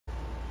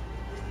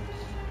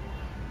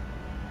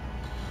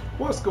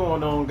What's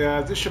going on,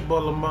 guys? It's your boy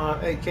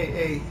Lamont,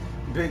 aka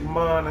Big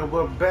Mon, and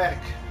we're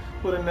back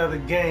with another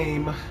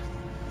game.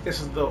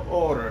 This is The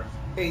Order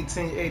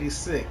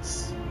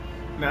 1886.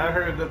 Now, I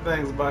heard good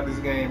things about this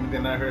game, and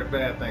then I heard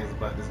bad things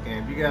about this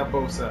game. You got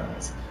both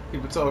sides.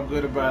 People talk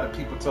good about it,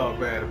 people talk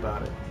bad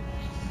about it.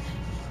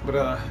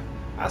 But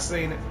I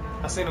seen it.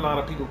 I seen a lot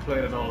of people play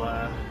it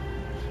online.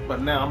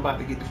 But now I'm about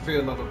to get the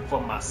feel of it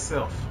for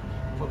myself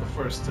for the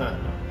first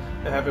time.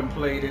 I haven't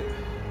played it,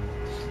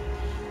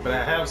 but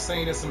I have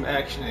seen there's some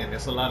action in it.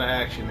 There's a lot of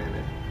action in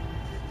it.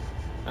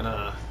 And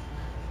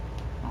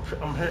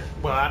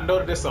well, I know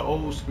that it's an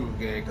old school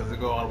game because it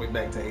go all the way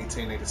back to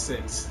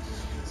 1886.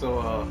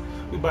 So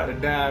we about to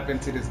dive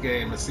into this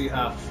game and see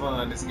how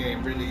fun this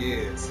game really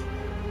is.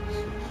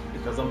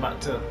 Because I'm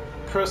about to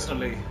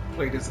personally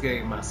play this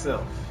game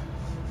myself.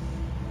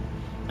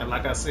 And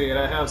like I said,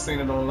 I have seen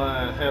it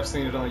online, I have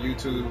seen it on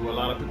YouTube, a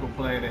lot of people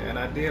playing it, and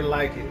I did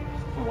like it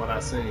from what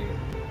I've seen.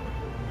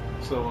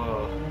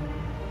 So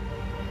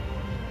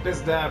let's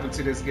dive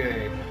into this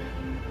game.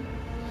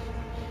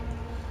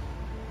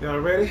 Y'all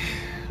ready?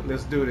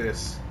 Let's do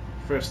this.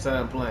 First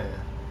time playing.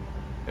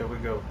 Here we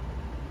go.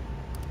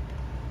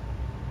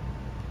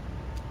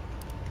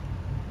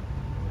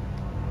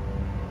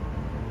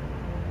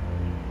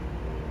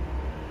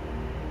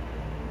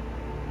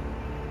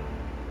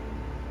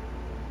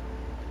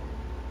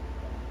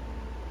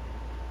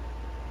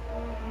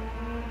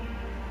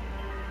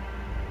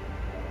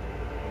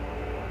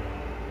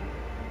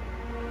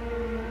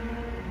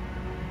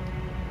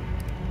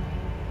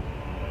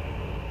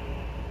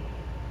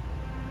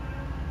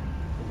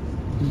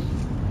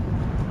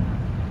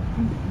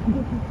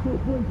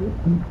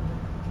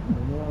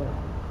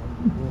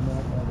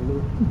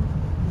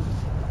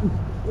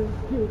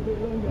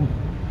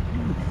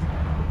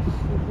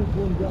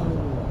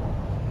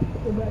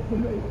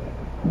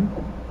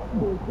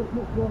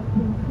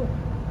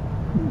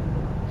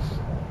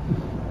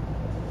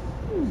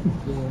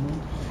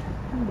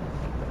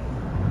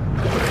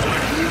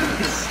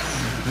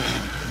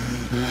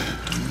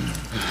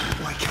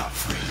 Wake up,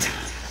 friend.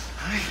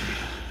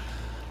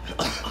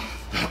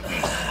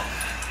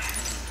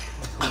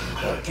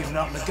 Giving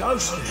up the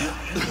ghost now.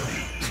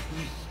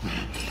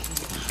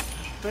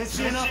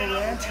 Fancy enough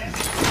around.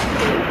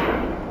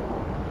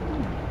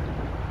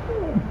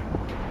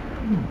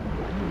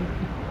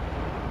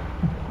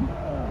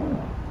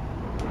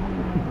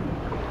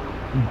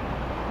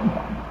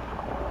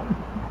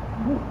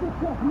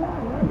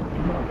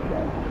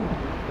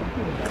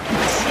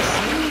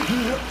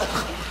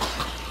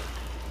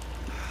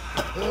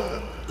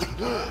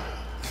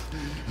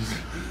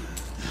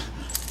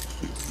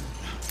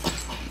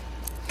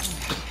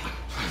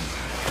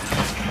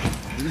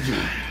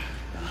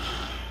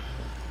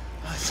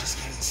 It's just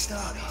getting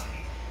started.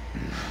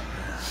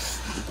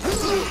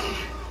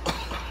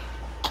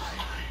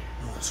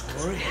 Not to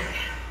worry.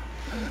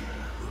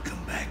 We'll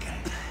come back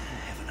and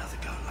have another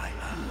go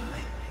later.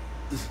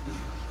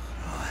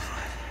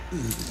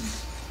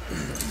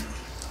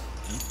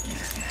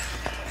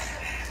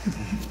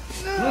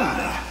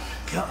 Right.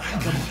 Come on,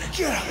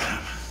 get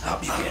up. Up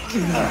you get.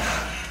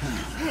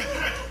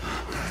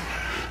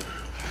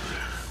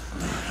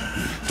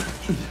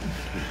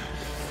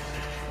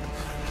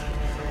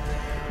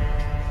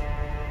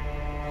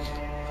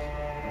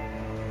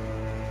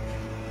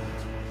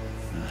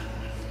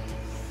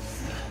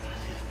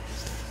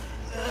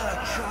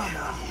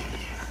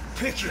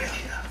 Pick it.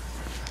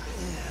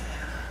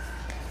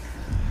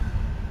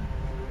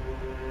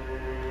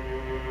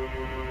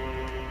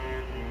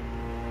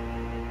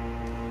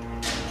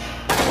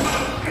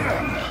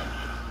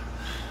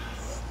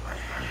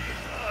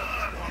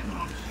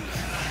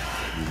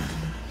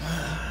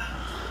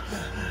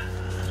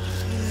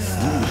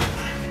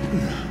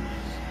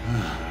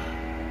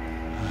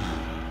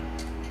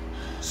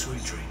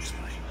 Sweet dreams,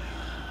 mate.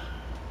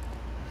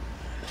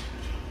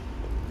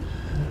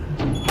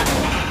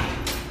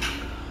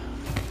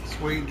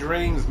 Sweet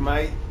dreams,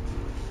 mate.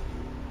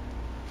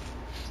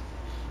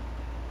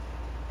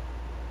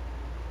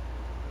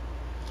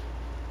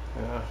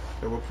 Yeah,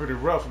 they were pretty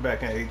rough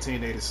back in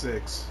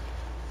 1886.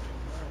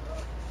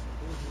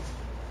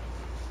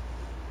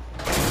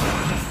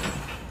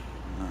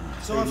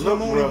 Time for a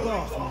morning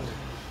bath.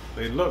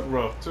 They look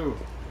rough too.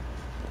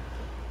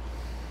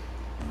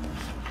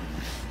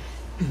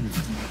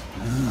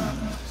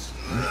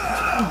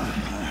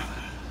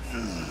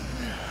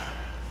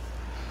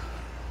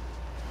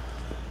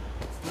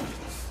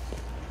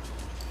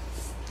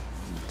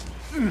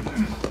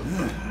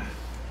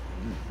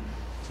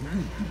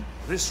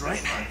 This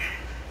rate,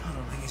 I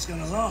don't think it's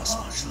gonna last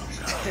much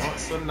longer.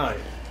 Once a night.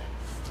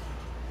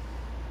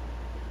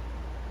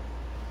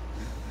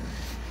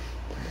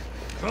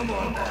 Come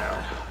on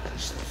now.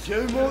 Just a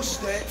few more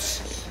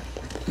steps.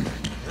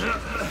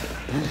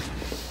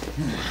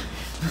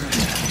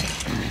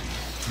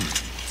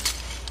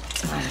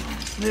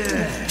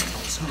 Yeah, not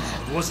so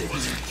hard, was it?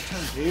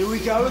 Here we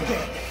go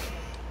again.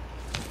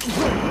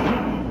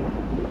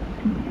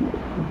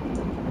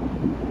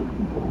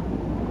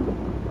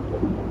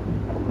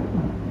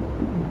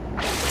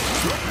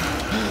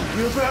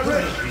 You about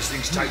ready? These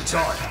things take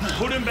time.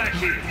 Put him back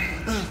in.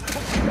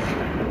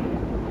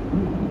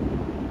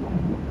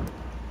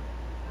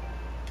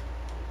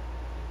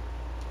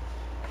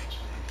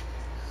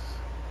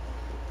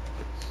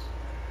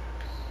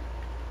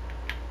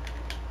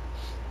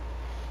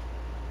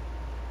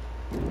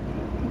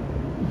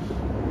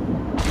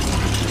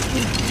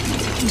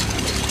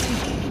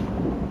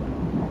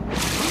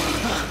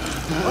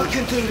 I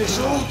can do this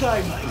all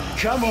day, mate.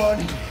 Come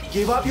on,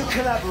 give up your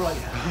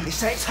collaborator. It's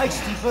that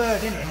tasty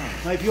bird, isn't it?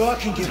 Maybe I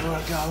can give her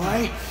a go,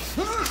 eh?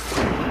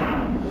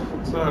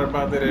 Sorry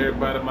about that,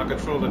 everybody. My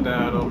controller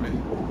died on me.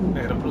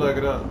 I had to plug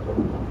it up.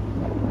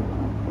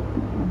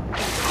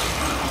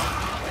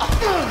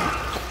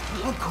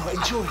 I'm quite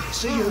enjoying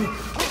this, are you?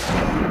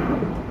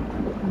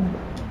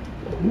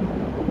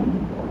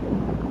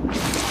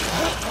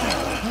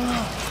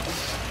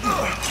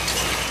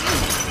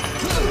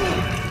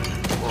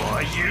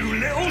 Why, you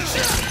little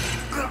shit!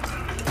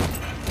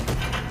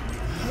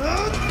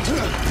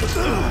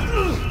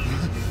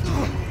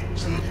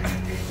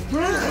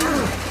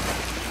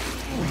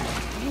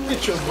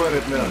 Get your butt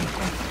in there.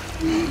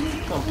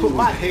 I'm put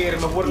my head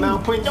in the water, now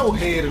I'm putting your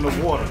head in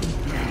the water.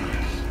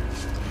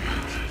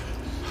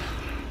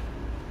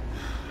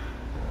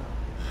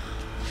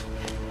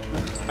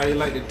 How you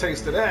like the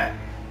taste of that?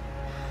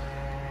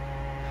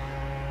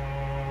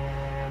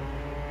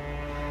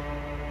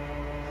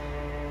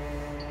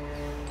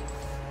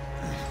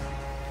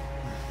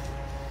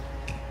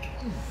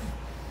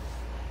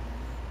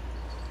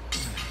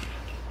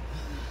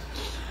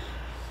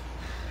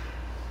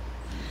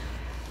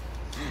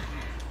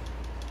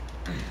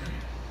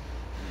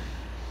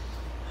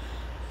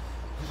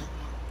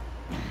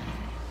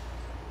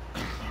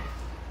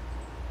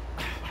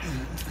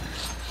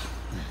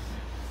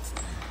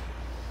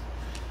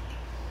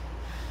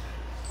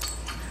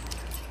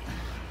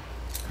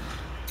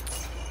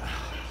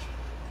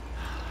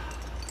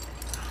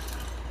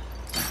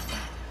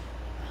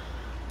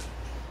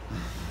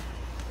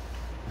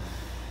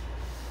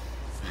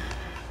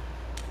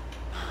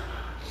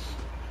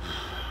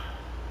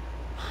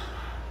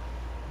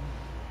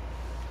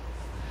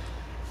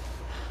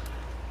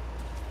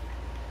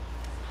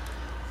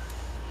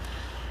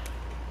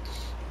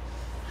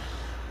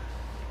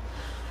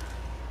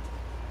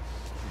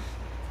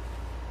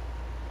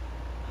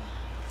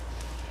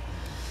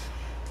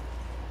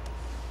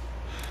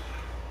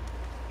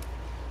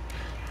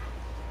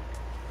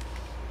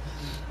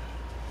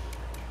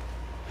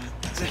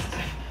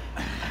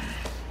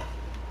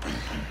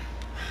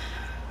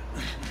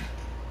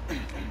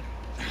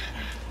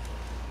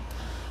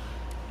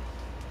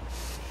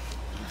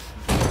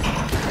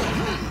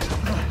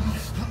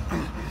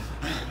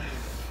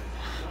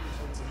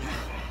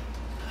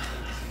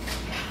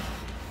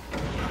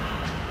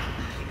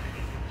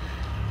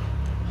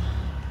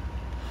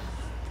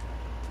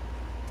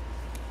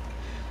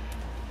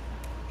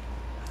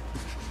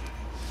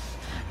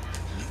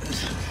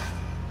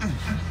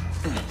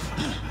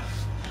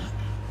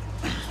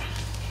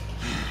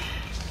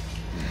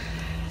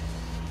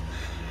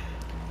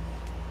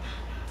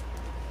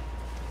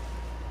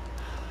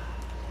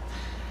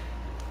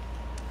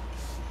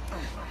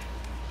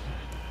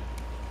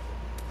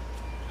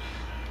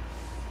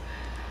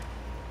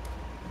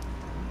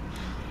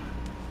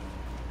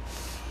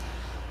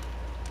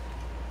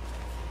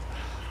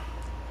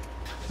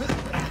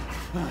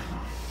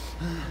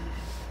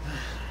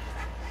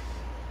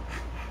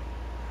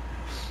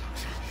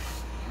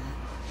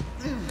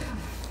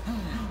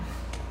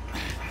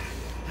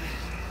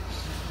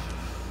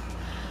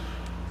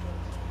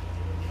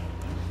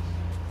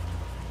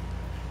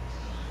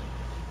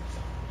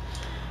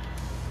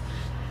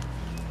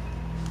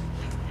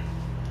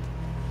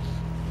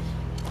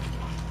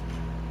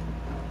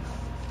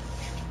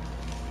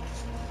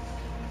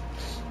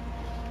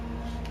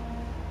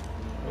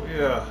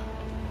 Yeah.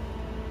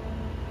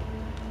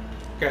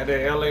 Got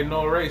that LA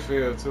No Ray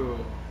feel to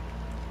it.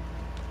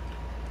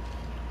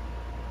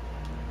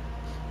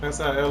 That's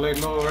how LA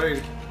No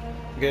Ray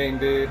game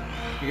did.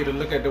 You get to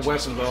look at the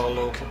weapons all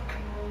over.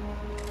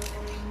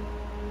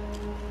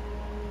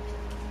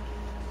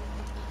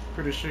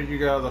 Pretty sure you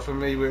guys are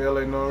familiar with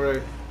LA No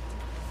Ray.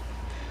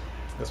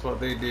 That's what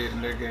they did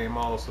in their game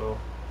also.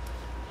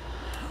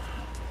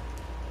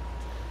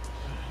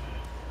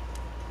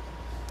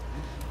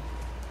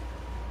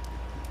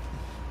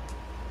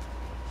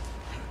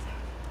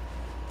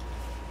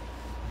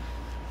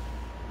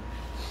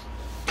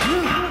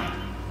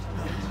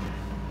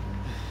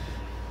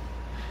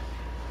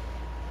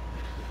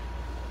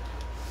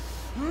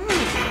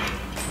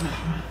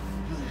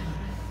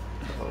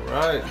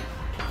 Right.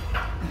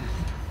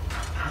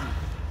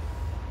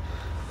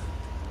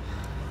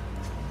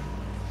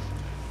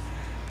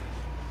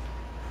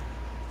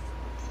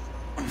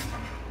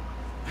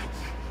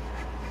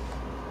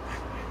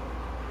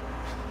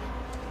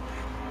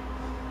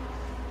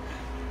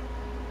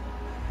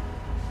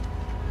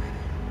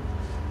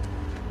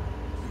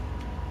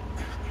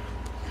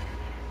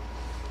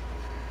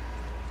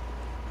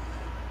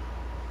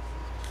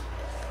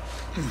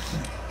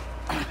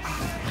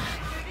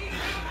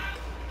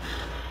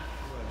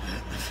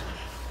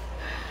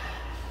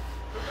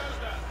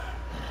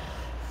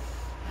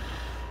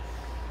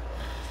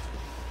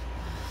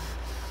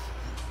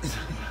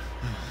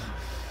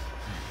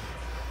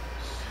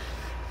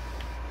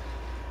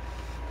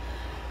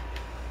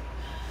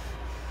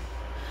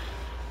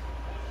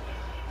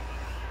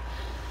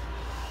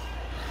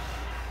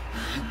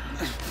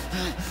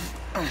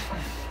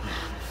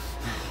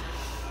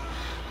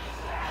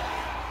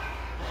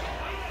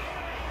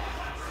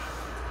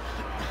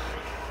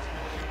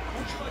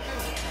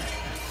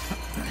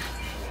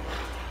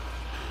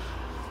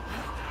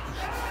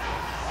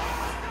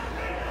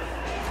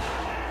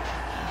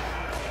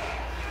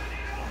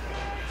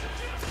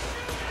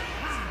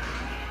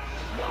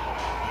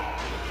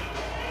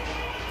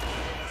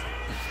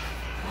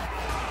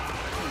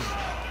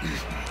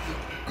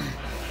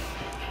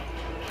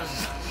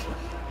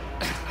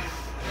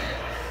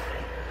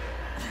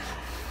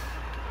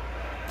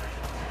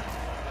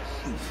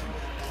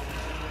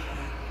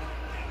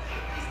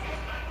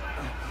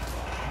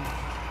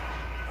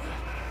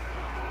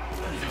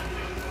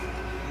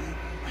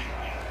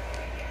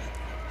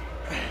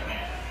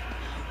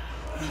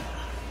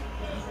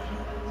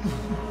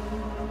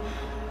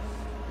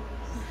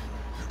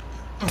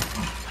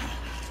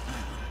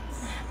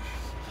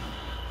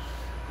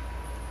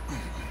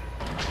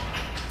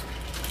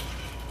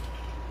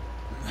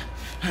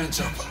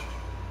 Hands up.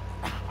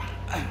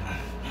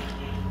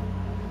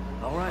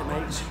 All right,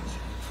 mate.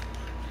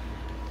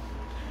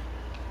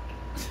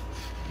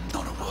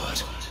 Not a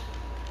word.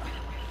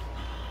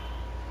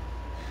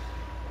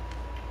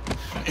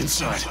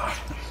 Inside.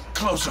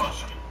 Closer.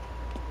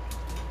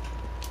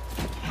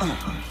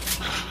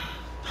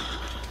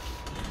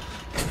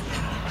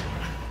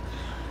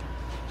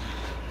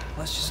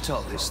 Let's just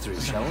talk this through,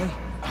 shall we?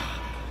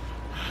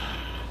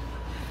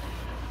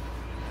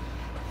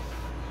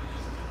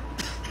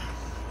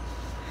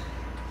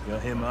 You're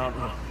him, aren't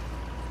you?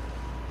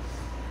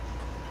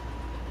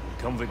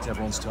 The convict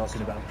everyone's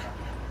talking about.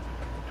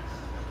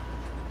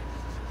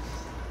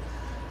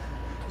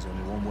 There's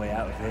only one way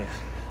out of here.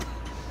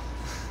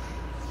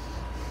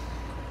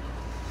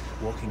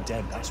 Walking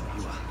Dead, that's what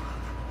you are.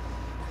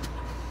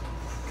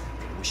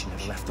 I wish you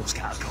never left those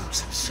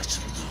catacombs. Such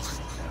a look.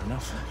 Fair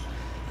enough.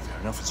 Fair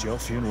enough, it's your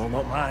funeral,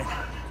 not mine.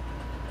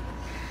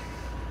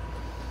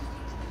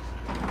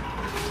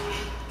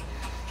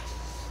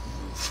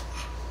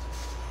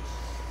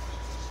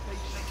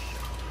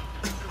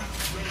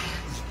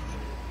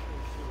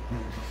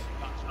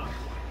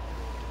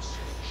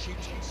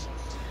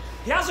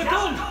 He has a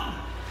gun!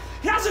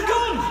 He has a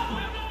gun!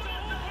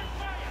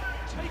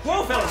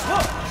 Whoa, fellas,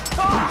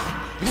 whoa!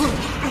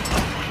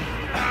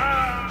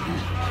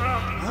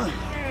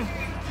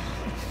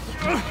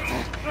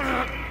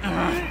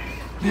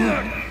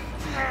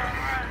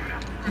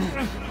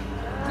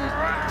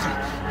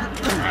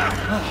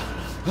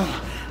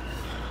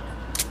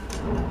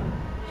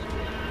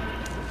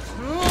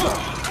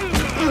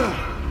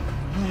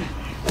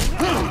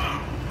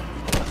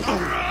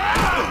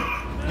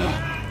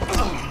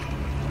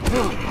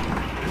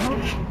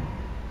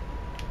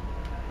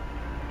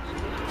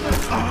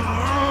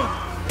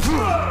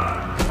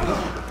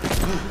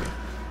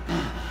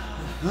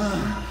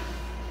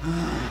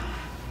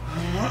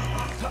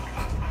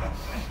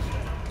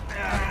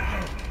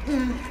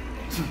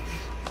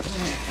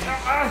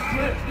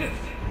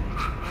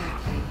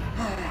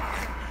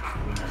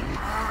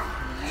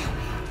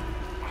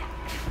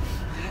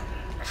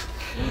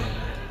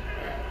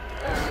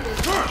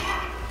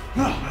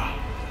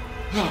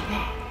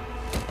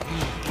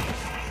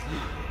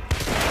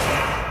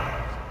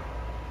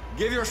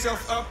 Give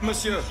yourself up,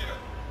 monsieur.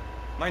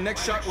 My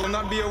next shot will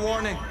not be a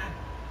warning.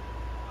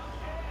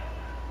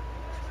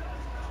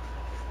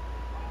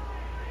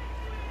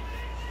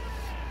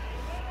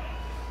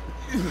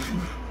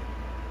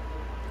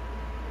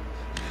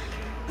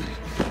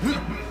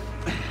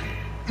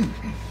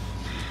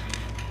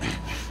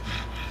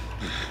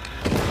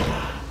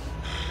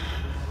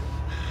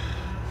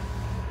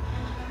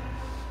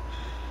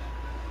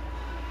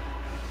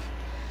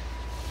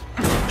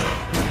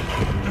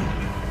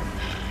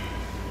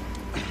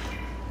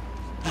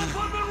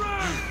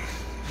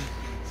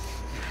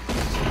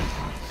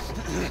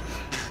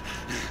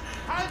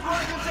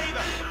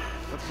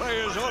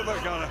 Play's over,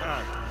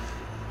 Galahad.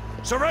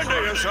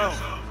 Surrender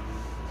yourself!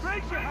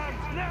 Raise your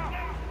hands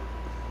now!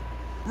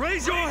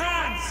 Raise your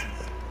hands!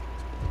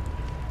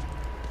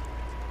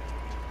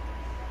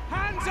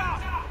 Hands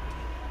up!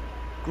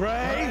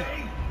 Gray?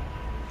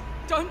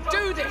 Don't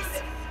do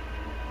this!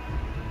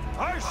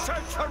 I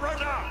said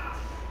surrender!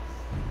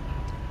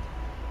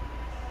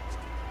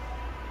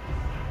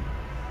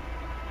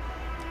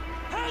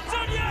 Hands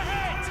on your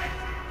head!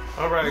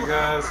 All right,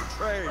 guys.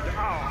 Betrayed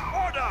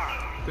our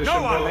order! This No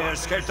your one boy- may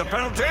escape the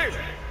penalty!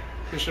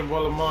 It's your boy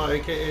Lamar,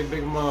 aka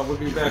Big Mom. We'll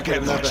be back with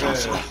Forget that, another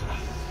Chancellor. ad.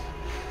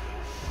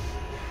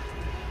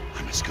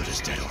 I'm as good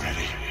as dead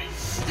already.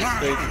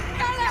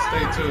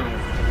 Stay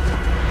tuned.